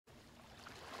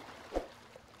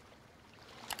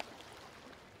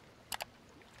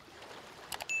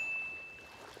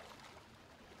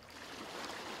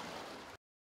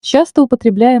Часто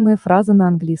употребляемые фразы на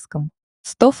английском.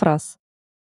 100 фраз.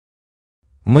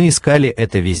 Мы искали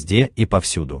это везде и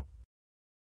повсюду.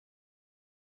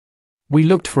 We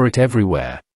looked for it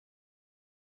everywhere.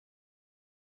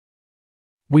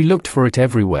 We looked for it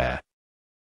everywhere.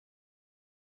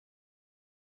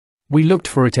 We looked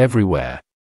for it everywhere.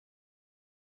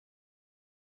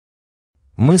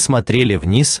 Мы смотрели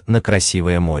вниз на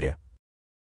красивое море.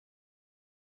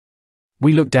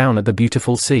 We looked down at the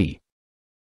beautiful sea.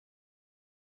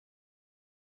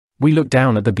 We looked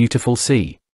down at the beautiful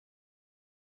sea.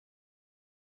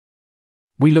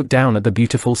 We looked down at the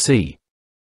beautiful sea.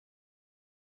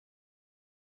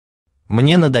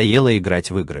 Мне надоело играть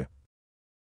в игры.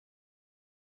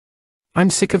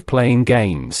 I'm sick of playing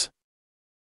games.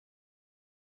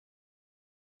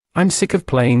 I'm sick of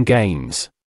playing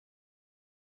games.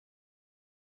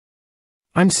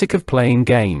 I'm sick of playing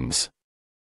games.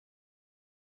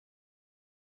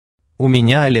 У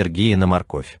меня аллергия на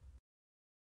морковь.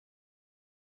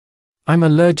 I'm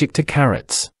allergic to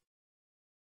carrots.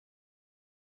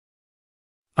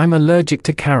 I'm allergic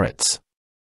to carrots.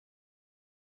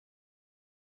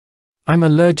 I'm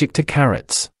allergic to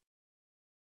carrots.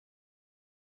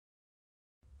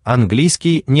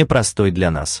 Английский непростой для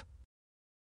нас.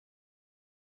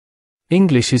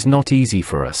 English is not easy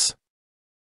for us.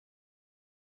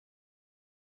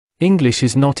 English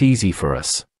is not easy for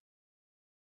us.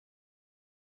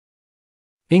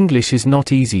 English is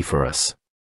not easy for us.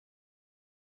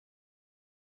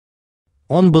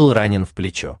 Он был ранен в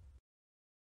плечо.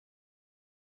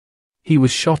 He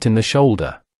was shot in the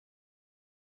shoulder.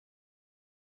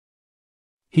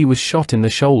 He was shot in the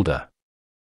shoulder.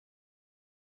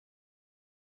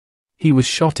 He was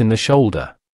shot in the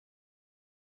shoulder.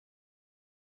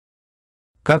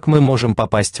 Как мы можем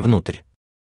попасть внутрь?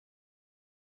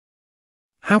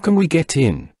 How can we get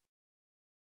in?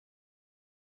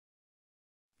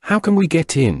 How can we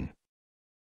get in?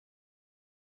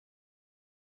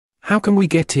 How can we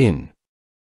get in?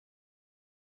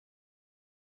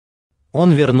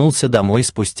 Он вернулся домой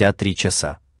спустя 3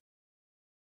 часа.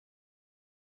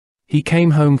 He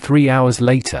came home 3 hours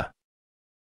later.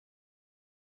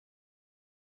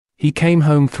 He came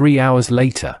home 3 hours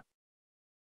later.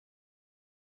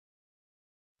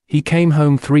 He came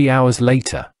home 3 hours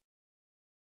later.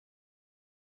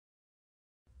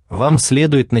 Вам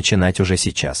следует начинать уже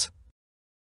сейчас.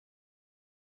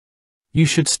 You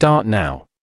should start now.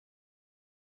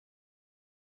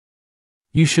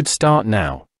 You should start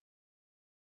now.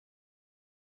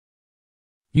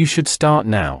 You should start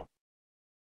now.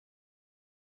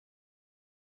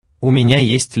 У меня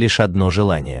есть лишь одно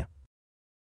желание.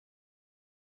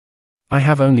 I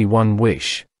have only one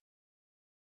wish.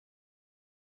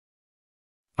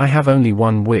 I have only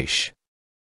one wish.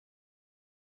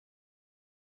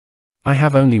 I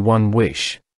have only one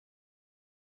wish.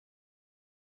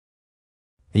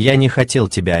 Я не хотел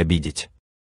тебя обидеть.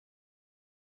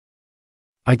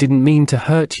 I didn't mean to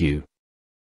hurt you.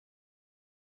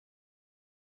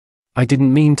 I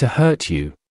didn't mean to hurt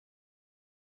you.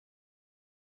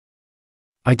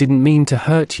 I didn't mean to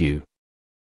hurt you.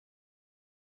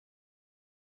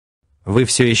 Вы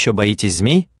все еще боитесь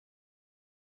змей?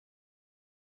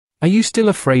 Are you still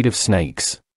afraid of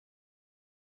snakes?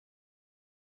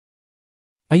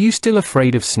 Are you still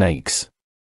afraid of snakes?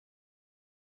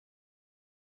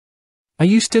 Are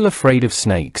you still afraid of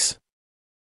snakes?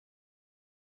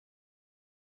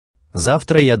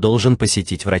 Завтра я должен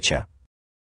посетить врача.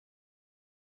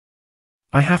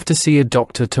 I have to see a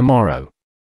doctor tomorrow.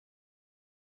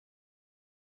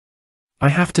 I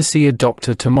have to see a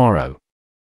doctor tomorrow.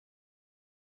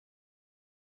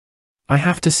 I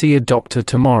have to see a doctor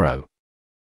tomorrow.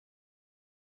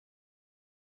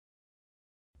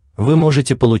 Вы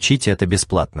можете получить это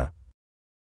бесплатно.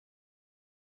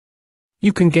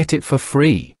 You can get it for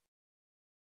free.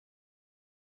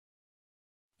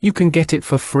 You can get it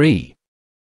for free.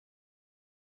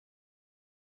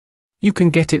 You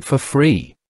can get it for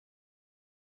free.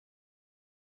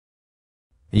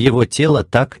 Его тело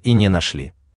так и не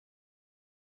нашли.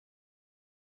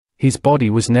 His body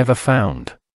was never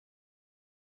found.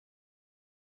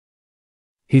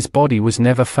 His body was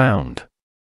never found.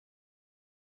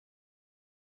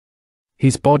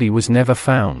 His body was never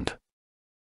found.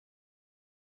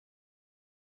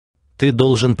 Ты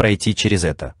должен пройти через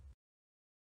это.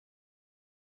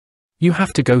 You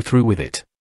have to go through with it.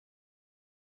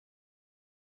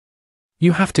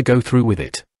 You have to go through with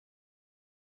it.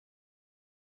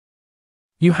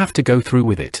 You have to go through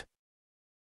with it.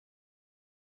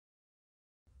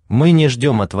 Мы не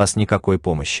ждем от вас никакой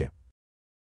помощи.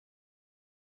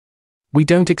 We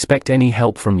don't expect any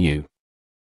help from you.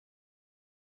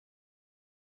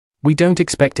 We don't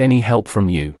expect any help from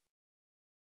you.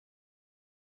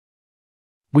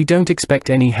 We don't expect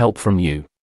any help from you.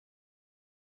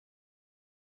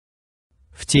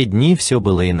 В те дни все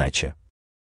было иначе.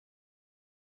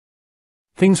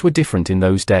 Things were different in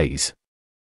those days.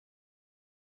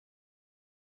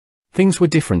 Things were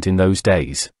different in those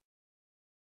days.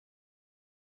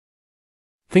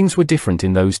 Things were different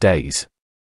in those days.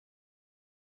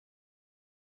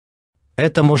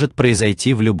 Это может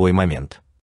произойти в любой момент.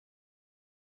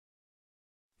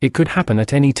 It could happen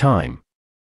at any time.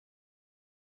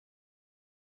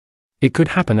 It could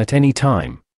happen at any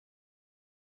time.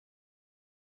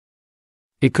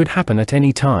 It could happen at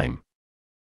any time.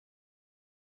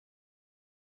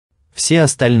 Все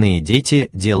остальные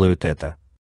дети делают это.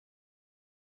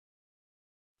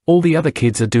 All the other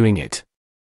kids are doing it.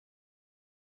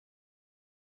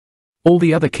 All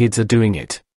the other kids are doing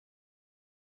it.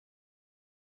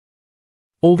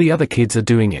 All the other kids are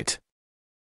doing it.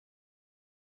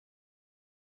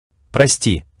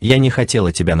 Прости, я не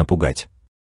хотела тебя напугать.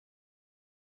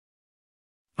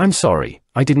 I'm sorry,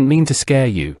 I didn't mean to scare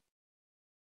you.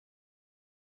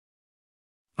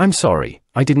 I'm sorry,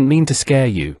 I didn't mean to scare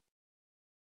you.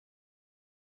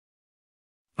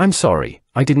 I'm sorry,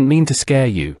 I didn't mean to scare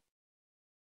you.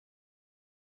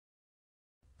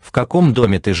 В каком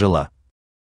доме ты жила?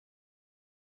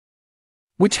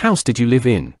 Which house did you live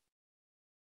in?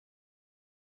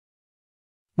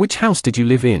 Which house did you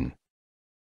live in?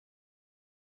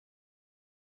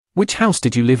 Which house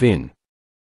did you live in?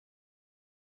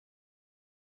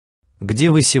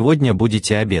 Где вы сегодня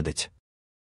будете обедать?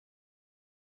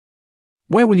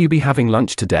 Where will you be having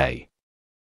lunch today?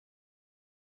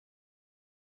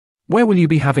 Where will you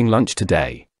be having lunch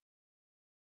today?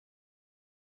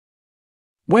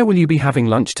 Where will you be having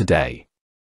lunch today?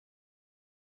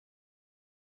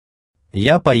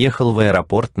 Я поехал в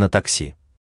аэропорт на такси.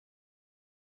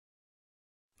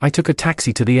 I took a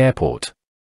taxi to the airport.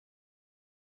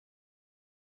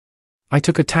 I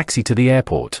took a taxi to the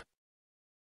airport.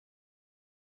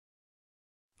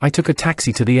 I took a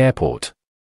taxi to the airport.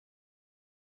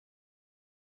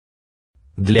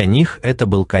 Для них это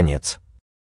был конец.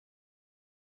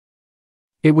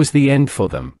 It was the end for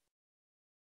them.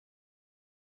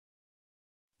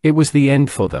 It was the end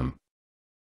for them.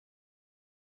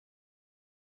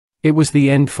 It was the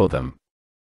end for them.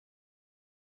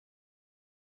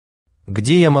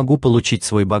 Где я могу получить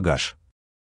свой багаж?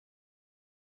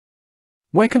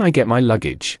 Where can I get my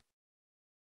luggage?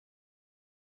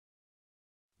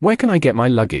 Where can I get my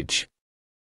luggage?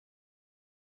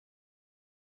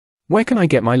 Where can I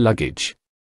get my luggage?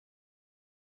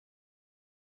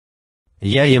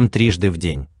 Я ем трижды в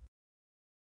день.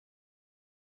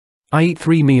 I eat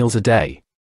 3 meals a day.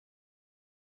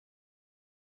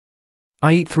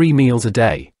 I eat 3 meals a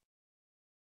day.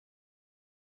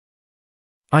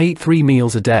 I eat 3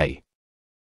 meals a day.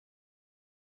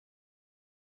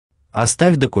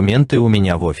 Оставь документы у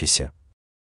меня в офисе.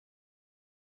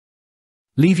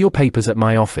 Leave your papers at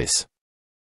my office.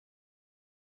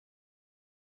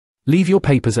 Leave your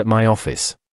papers at my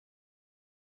office.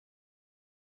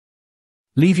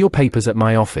 Leave your papers at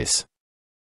my office.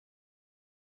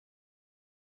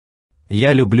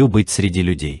 Я люблю быть среди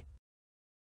людей.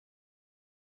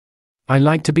 I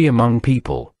like to be among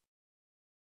people.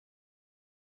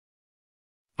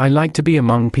 I like to be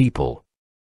among people.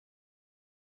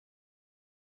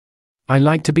 I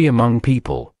like to be among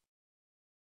people.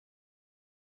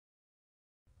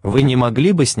 Вы не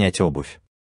могли бы снять обувь?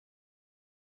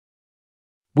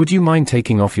 Would you mind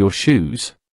taking off your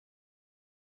shoes?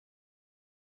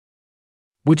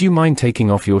 Would you mind taking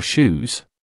off your shoes?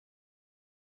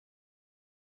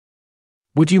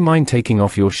 Would you mind taking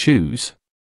off your shoes?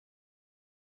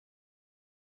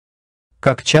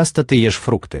 Как часто ты ешь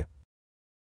фрукты?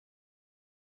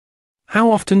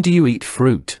 How often do you eat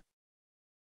fruit?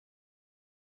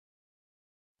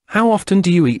 How often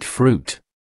do you eat fruit?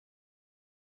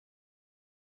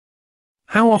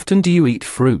 How often do you eat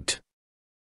fruit?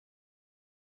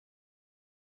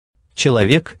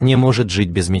 Человек не может жить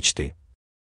без мечты.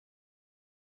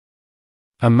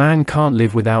 A man can't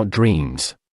live without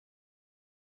dreams.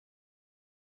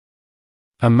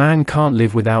 A man can't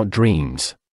live without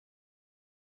dreams.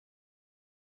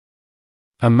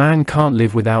 A man can't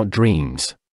live without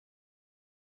dreams.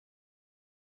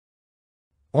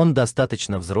 Он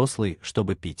достаточно взрослый,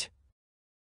 чтобы пить.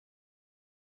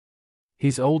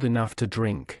 He's old enough to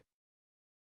drink.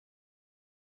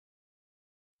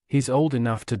 He's old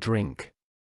enough to drink.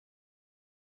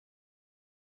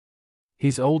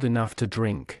 He's old enough to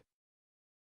drink.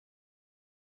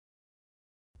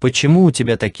 Почему у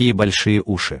тебя такие большие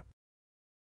уши?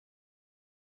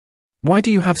 Why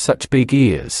do you have such big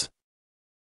ears?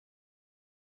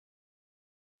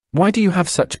 Why do you have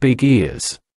such big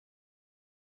ears?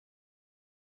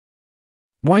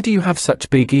 Why do you have such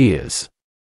big ears?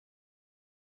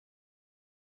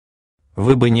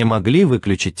 Вы бы не могли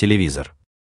выключить телевизор?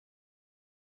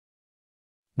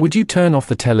 Would you turn off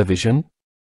the television?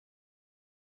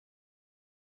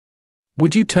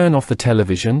 Would you turn off the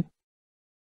television?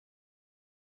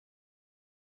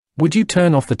 Would you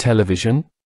turn off the television?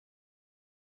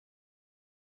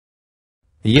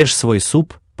 Ешь свой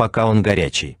суп, пока он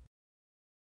горячий.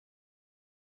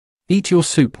 Eat your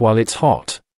soup while it's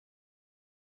hot.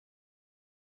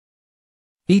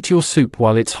 Eat your soup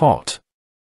while it's hot.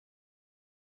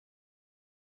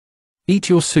 Eat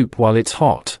your soup while it's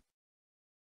hot.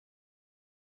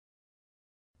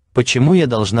 Почему я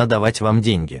должна давать вам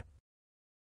деньги?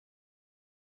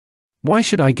 Why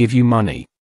should I give you money?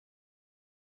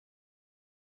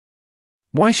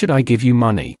 Why should I give you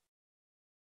money?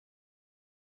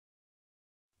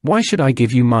 Why should I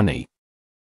give you money?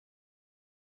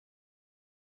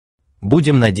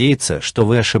 Будем надеяться, что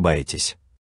вы ошибаетесь.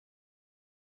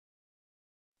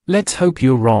 Let's hope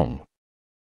you're wrong.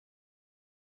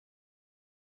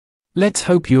 Let's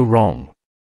hope you're wrong.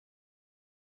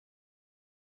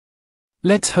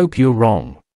 Let's hope you're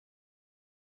wrong.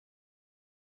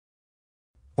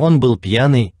 Он был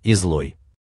пьяный и злой.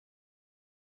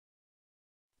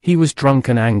 He was drunk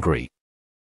and angry.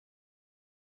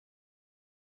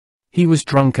 He was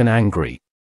drunk and angry.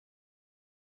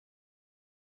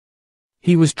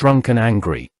 He was drunk and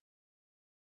angry.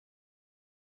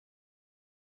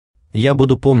 Я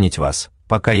буду помнить вас,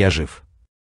 пока я жив.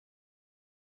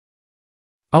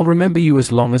 I'll remember you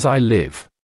as long as I live.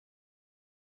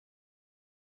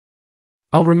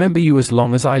 I'll remember you as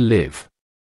long as I live.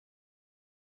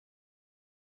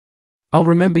 I'll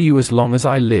remember you as long as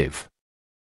I live.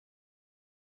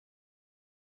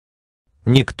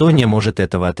 Никто не может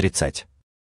этого отрицать.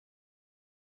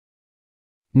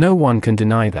 No one can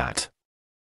deny that.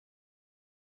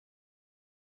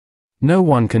 No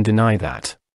one can deny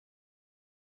that.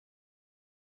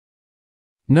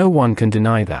 No one can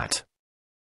deny that.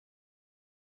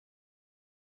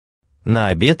 На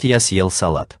обед я съел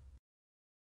салат.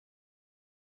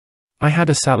 I had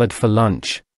a salad for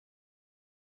lunch.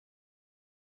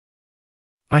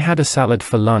 I had a salad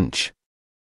for lunch.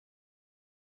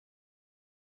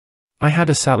 I had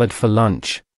a salad for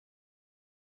lunch.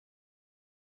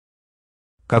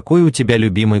 Какой у тебя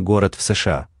любимый город в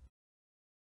США?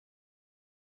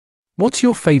 What's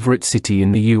your favorite city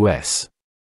in the US?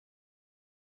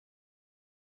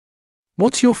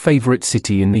 What's your favorite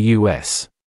city in the US?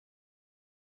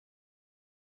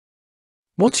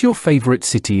 What's your favorite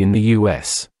city in the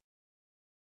US?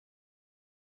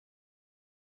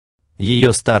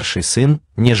 Ее старший сын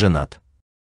не женат.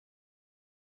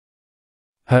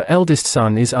 Her eldest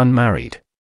son is unmarried.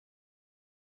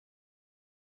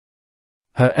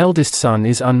 Her eldest son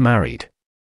is unmarried.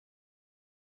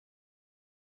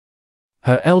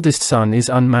 Her eldest son is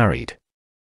unmarried.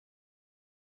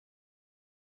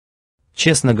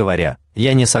 Честно говоря,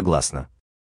 я не согласна.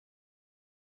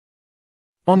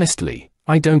 Honestly,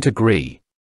 I don't agree.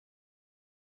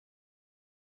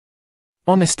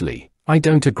 Honestly, I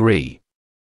don't agree.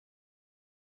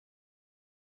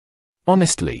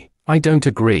 Honestly, I don't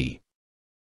agree.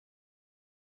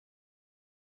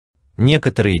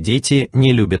 Некоторые дети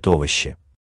не любят овощи.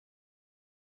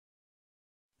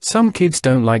 Some kids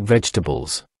don't like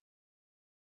vegetables.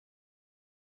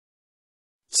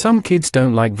 Some kids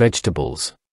don't like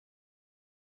vegetables.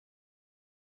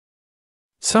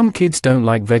 Some kids don't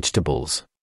like vegetables.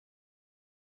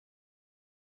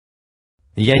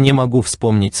 Я не могу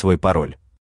вспомнить свой пароль.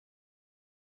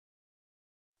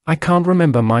 I can't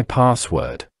remember my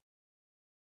password.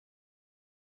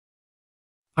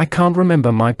 I can't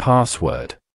remember my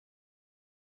password.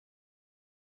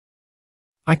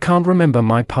 I can't remember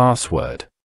my password.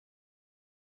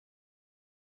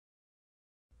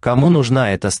 Кому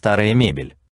нужна эта старая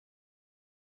мебель?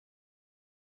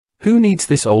 Who needs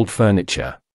this old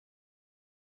furniture?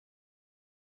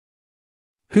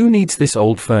 Who needs this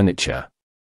old furniture?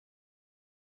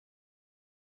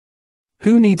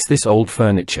 Who needs this old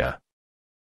furniture?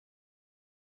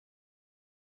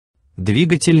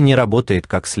 Двигатель не работает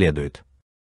как следует.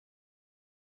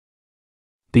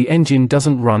 The engine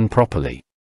doesn't run properly.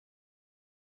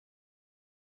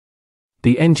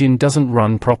 The engine doesn't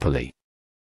run properly.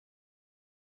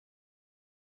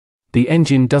 The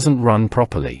engine doesn't run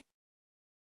properly.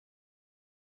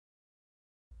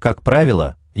 Как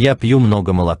правило, я пью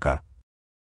много молока.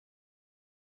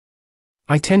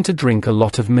 I tend to drink a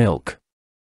lot of milk.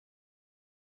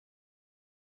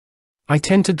 I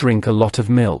tend to drink a lot of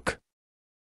milk.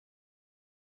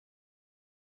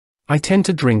 I tend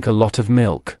to drink a lot of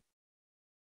milk.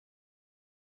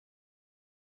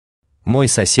 Мой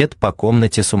сосед по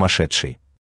комнате сумасшедший.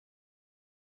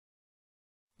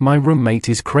 My roommate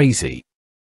is crazy.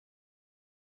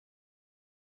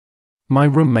 My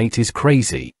roommate is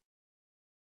crazy.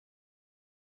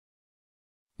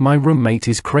 My roommate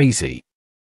is crazy.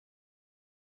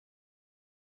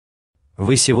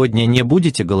 Вы сегодня не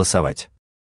будете голосовать?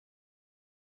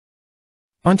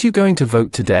 Aren't you going to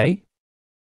vote today?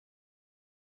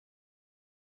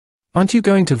 Aren't you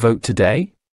going to vote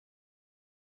today?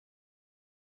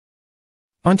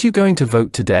 Aren't you going to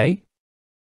vote today?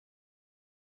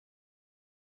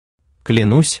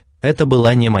 Клянусь, это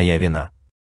была не моя вина.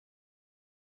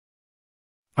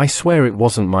 I swear it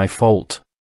wasn't my fault.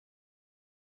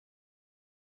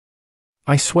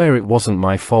 I swear it wasn't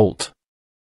my fault.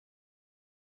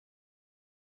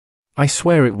 I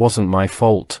swear it wasn't my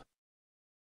fault.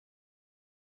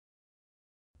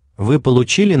 Вы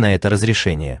получили на это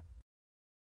разрешение?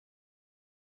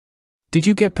 Did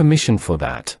you get permission for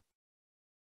that?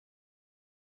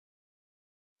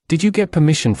 Did you get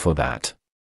permission for that?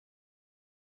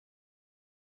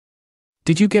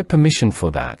 Did you get permission for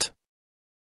that?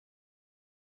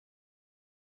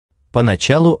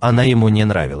 Поначалу она ему не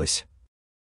нравилась.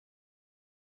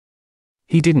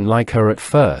 He didn't like her at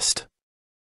first.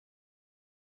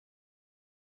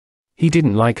 He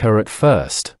didn't like her at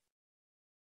first.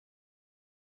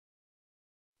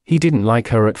 He didn't like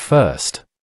her at first.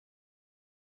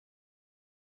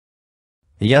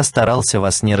 Я старался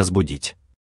вас не разбудить.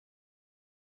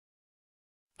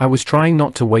 I was trying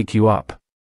not to wake you up.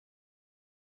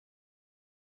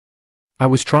 I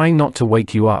was trying not to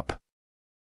wake you up.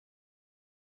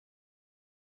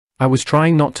 I was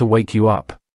trying not to wake you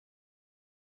up.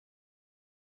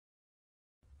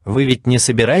 Вы ведь не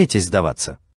собираетесь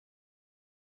сдаваться?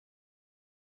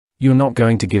 You're not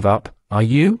going to give up, are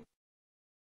you?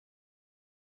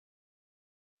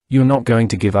 You're not going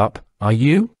to give up, are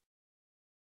you?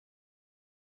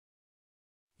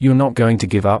 You're not going to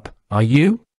give up, are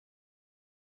you?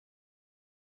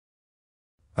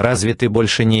 Разве ты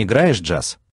больше не играешь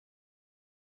джаз?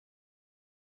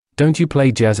 Don't you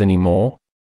play jazz anymore?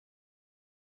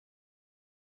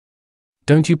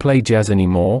 Don't you play jazz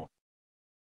anymore?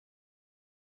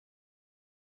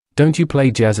 Don't you play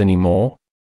jazz anymore?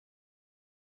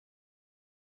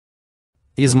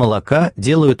 Из молока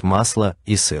делают масло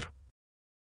и сыр.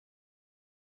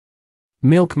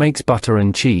 Milk makes butter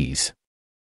and cheese.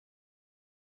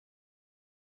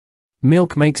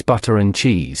 Milk makes butter and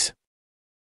cheese.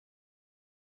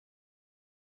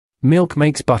 Milk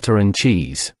makes butter and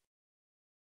cheese.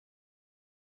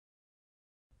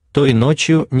 Той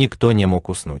ночью никто не мог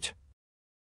уснуть.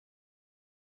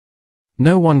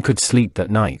 No one could sleep that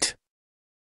night.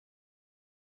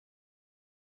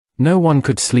 No one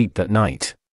could sleep that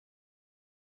night.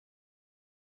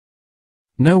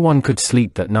 No one could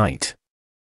sleep that night.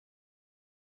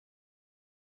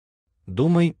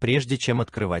 Думай, прежде чем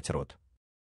открывать рот.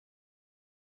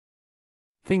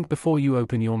 Think before you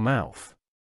open your mouth.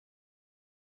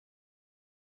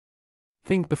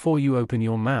 Think before you open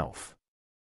your mouth.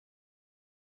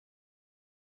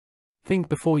 Think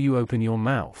before you open your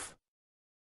mouth.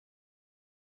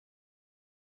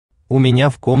 У меня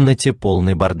в комнате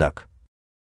полный бардак.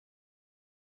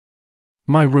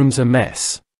 My room's a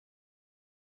mess.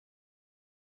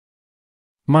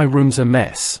 My room's a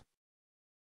mess.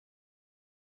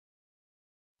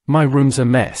 My room's a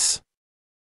mess.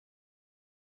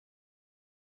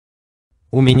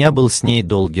 У меня был с ней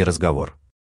долгий разговор.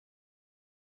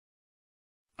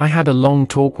 I had a long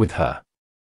talk with her.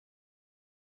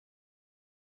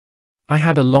 I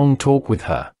had a long talk with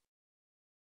her.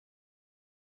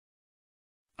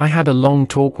 I had a long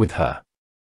talk with her.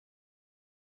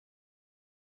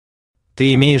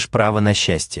 Ты имеешь право на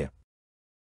счастье.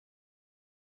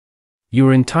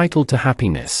 You're entitled to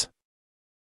happiness.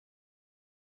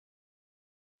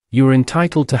 You're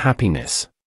entitled to happiness.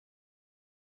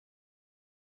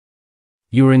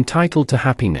 You're entitled to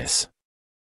happiness.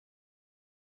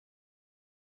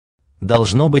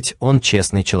 Должно быть, он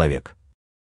честный человек.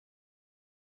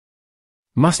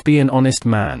 Must be an honest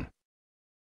man.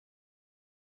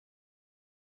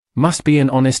 Must be an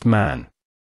honest man.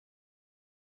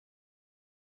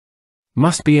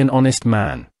 Must be an honest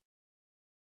man.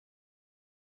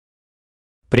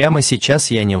 Прямо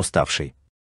сейчас я не уставший.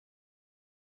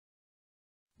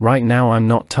 Right now I'm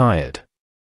not tired.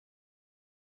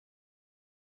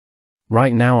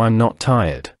 Right now I'm not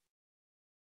tired.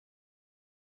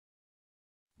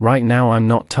 Right now I'm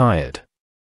not tired.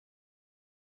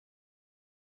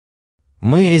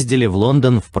 Мы ездили в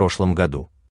Лондон в прошлом году.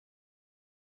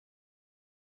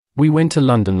 We went to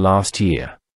London last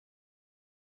year.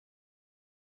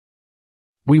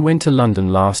 We went to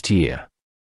London last year.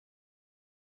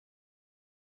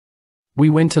 We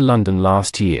went to London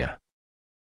last year.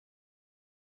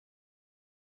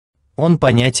 Он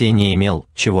понятия не имел,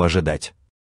 чего ожидать.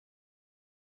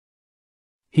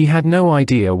 He had no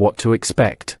idea what to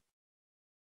expect.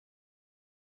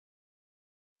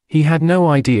 He had no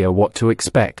idea what to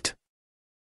expect.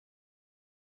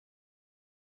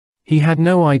 He had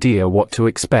no idea what to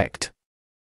expect.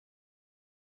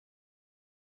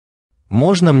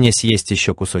 Можно мне съесть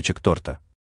еще кусочек торта?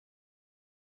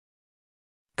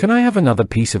 Can I have another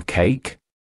piece of cake?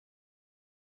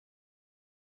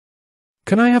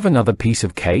 Can I have another piece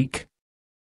of cake?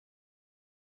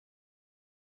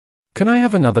 Can I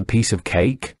have another piece of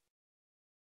cake?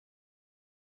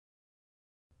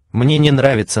 Мне не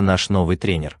нравится наш новый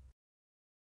тренер.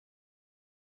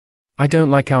 I don't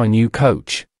like our new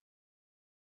coach.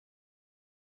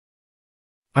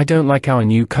 I don't like our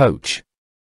new coach.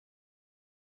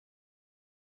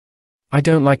 I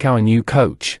don't like our new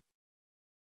coach.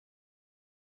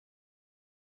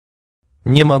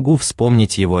 Не могу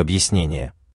вспомнить его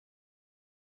объяснение.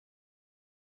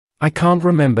 I can't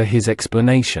remember his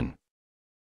explanation.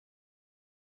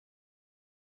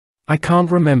 I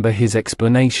can't remember his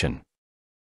explanation.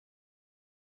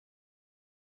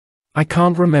 I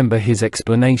can't remember his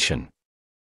explanation.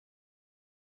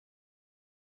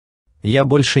 Я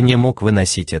больше не мог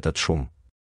выносить этот шум.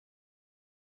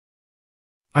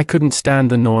 I couldn't stand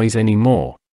the noise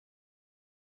anymore.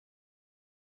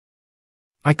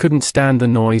 I couldn't stand the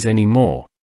noise anymore.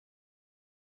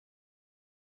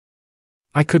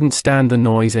 I couldn't stand the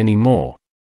noise anymore.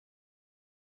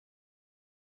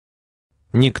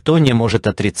 Никто не может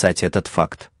отрицать этот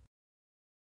факт.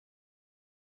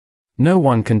 No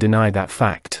one can deny that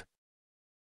fact.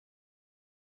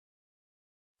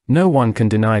 No one can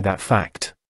deny that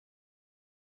fact.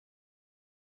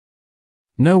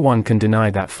 No one can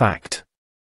deny that fact.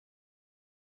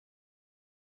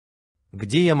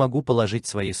 Где я могу положить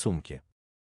свои сумки?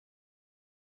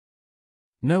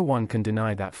 No one can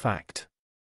deny that fact.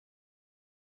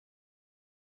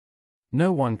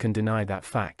 No one can deny that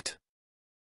fact.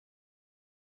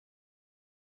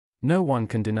 No one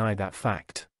can deny that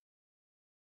fact.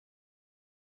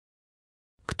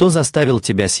 Кто заставил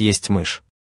тебя съесть мышь?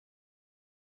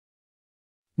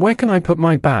 Where can I put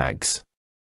my bags?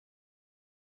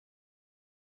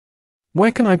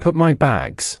 Where can I put my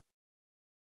bags?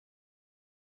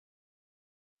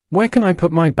 Where can I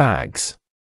put my bags?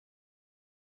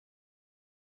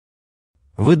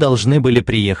 Вы должны были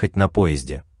приехать на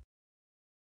поезде.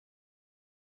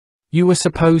 You were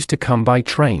supposed to come by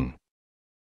train.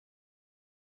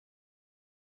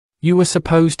 You were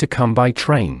supposed to come by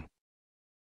train.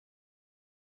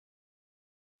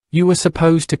 You were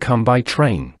supposed to come by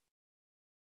train.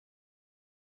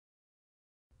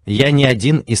 Я не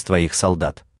один из твоих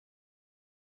солдат.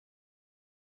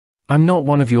 I'm not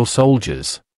one of your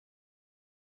soldiers.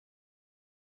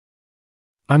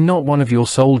 I'm not one of your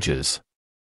soldiers.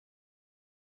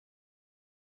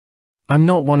 I'm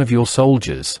not one of your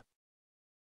soldiers.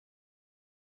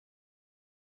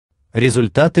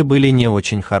 Результаты были не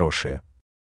очень хорошие.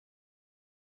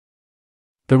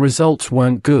 The results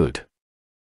weren't good.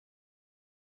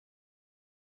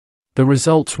 The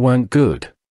results weren't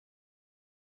good.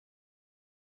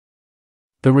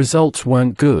 The results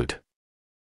weren't good.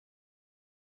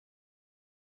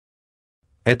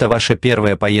 Это ваша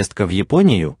первая поездка в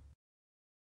Японию?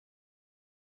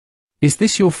 Is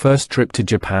this your first trip to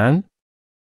Japan?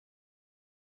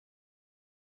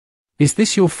 Is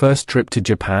this your first trip to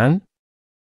Japan?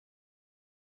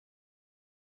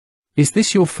 Is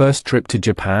this your first trip to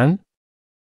Japan?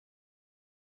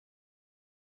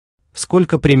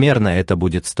 Сколько примерно это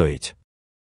будет стоить?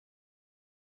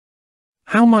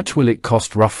 How much will it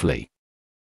cost roughly?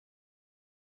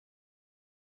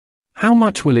 How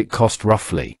much will it cost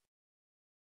roughly?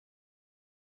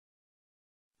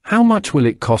 How much will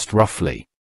it cost roughly?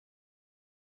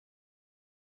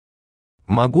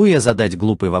 Могу я задать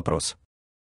глупый вопрос?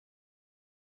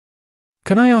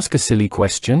 Can I ask a silly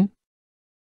question?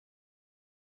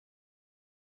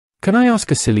 Can I ask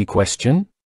a silly question?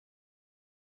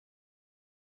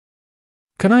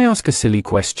 Can I ask a silly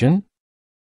question?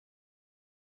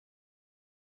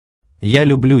 Я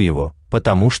люблю его,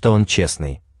 потому что он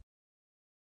честный.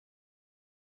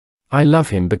 I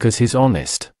love him because he's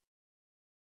honest.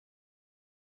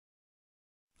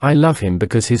 I love him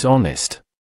because he's honest.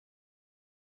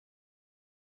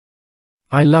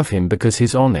 I love him because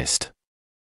he's honest.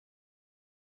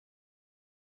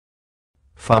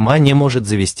 Фома не может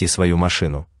завести свою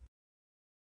машину.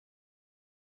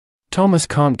 Thomas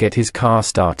can't get his car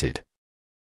started.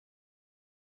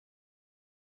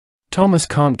 Thomas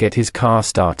can't get his car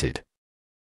started.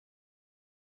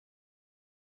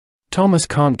 Thomas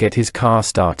can't get his car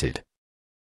started.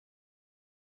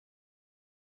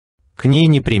 К ней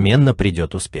непременно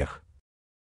придет успех.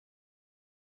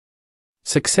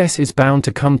 Success is bound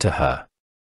to come to her.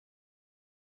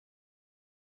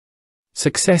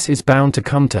 Success is bound to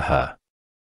come to her.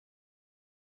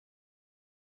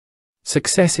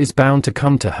 Success is bound to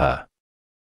come to her.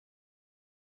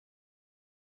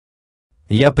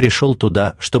 Я пришел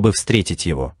туда, чтобы встретить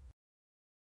его.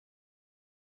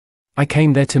 I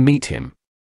came there to meet him.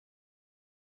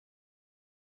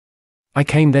 I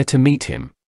came there to meet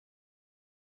him.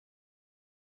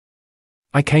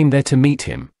 I came there to meet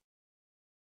him.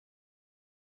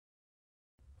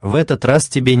 В этот раз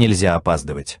тебе нельзя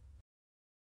опаздывать.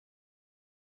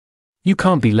 You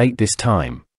can't be late this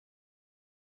time.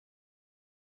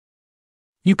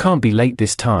 You can't be late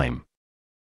this time.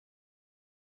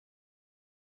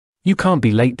 You can't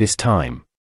be late this time.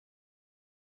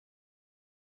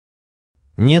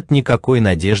 Нет никакой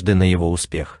надежды на его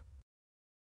успех.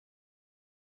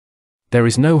 There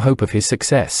is no hope of his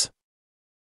success.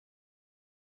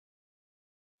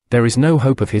 There is no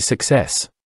hope of his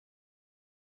success.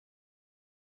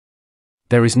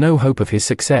 There is no hope of his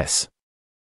success.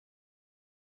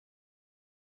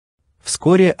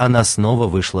 Вскоре она снова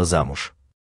вышла замуж.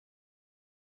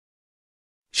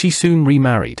 She soon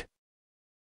remarried.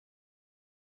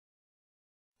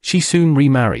 She soon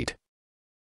remarried.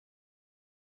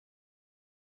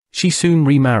 She soon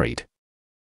remarried.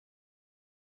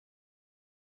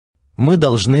 Мы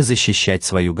должны защищать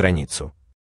свою границу.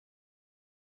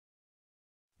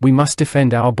 We must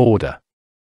defend our border.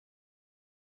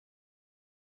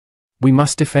 We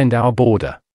must defend our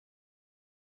border.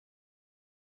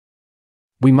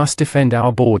 We must defend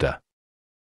our border.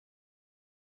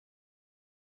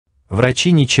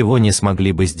 Врачи ничего не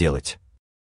смогли бы сделать.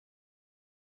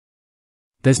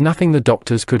 There's nothing the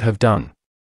doctors could have done.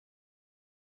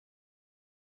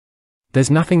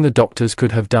 There's nothing the doctors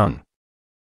could have done.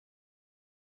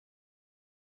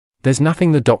 There's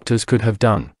nothing the doctors could have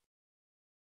done.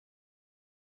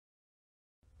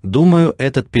 Думаю,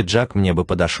 этот пиджак мне бы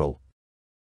подошел.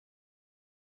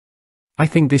 I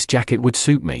think this jacket would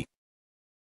suit me.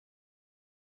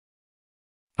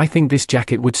 I think this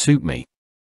jacket would suit me.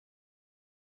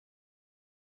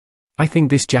 I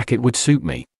think this jacket would suit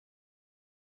me.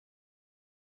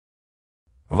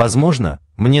 Возможно,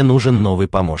 мне нужен новый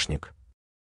помощник.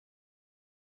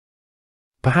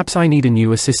 Perhaps I need a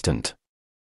new assistant.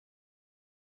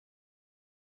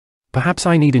 Perhaps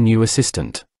I need a new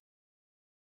assistant.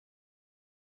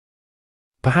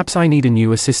 Perhaps I need a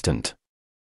new assistant.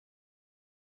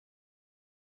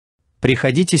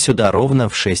 Приходите сюда ровно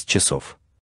в 6 часов.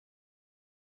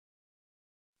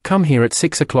 Come here at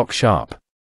 6 o'clock sharp.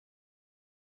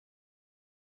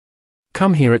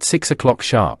 Come here at 6 o'clock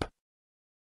sharp.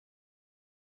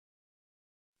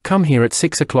 Come here at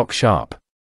 6 o'clock sharp.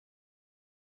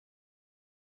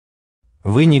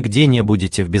 Вы нигде не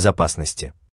будете в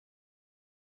безопасности.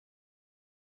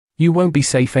 You won't be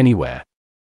safe anywhere.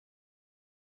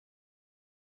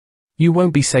 You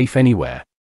won't be safe anywhere.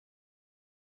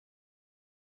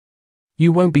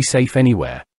 You won't be safe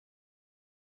anywhere.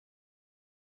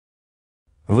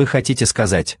 Вы хотите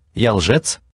сказать, я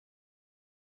лжец?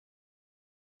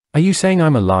 Are you saying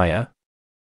I'm a liar?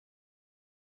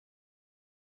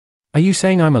 Are you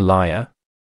saying I'm a liar?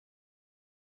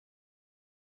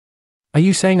 Are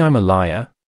you saying I'm a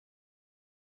liar?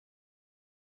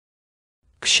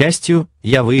 К счастью,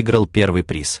 я выиграл первый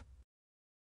приз.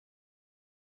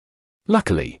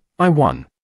 Luckily, I won.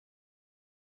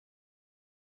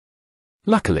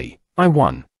 Luckily, I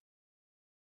won.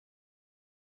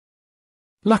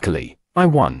 Luckily, I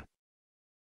won.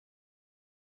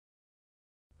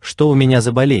 Что у меня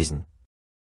за болезнь?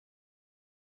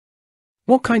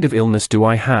 What kind of illness do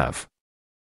I have?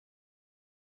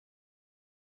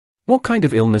 What kind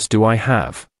of illness do I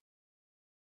have?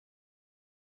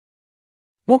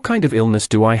 What kind of illness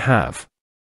do I have?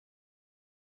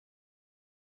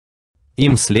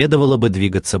 Им следовало бы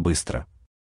двигаться быстро.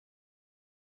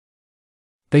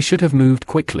 They should have moved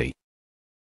quickly.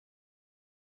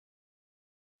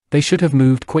 They should have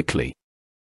moved quickly.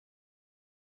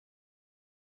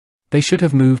 They should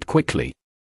have moved quickly.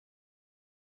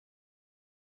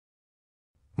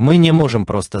 Мы не можем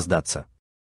просто сдаться.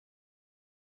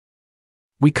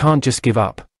 We can't just give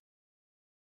up.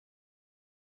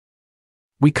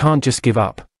 We can't just give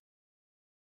up.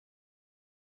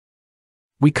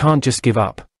 We can't just give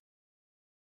up.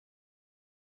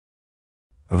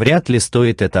 Вряд ли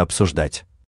стоит это обсуждать.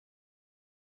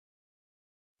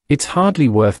 It's hardly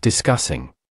worth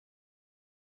discussing.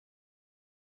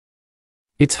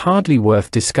 It's hardly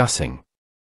worth discussing.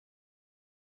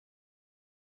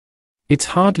 It's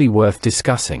hardly worth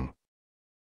discussing.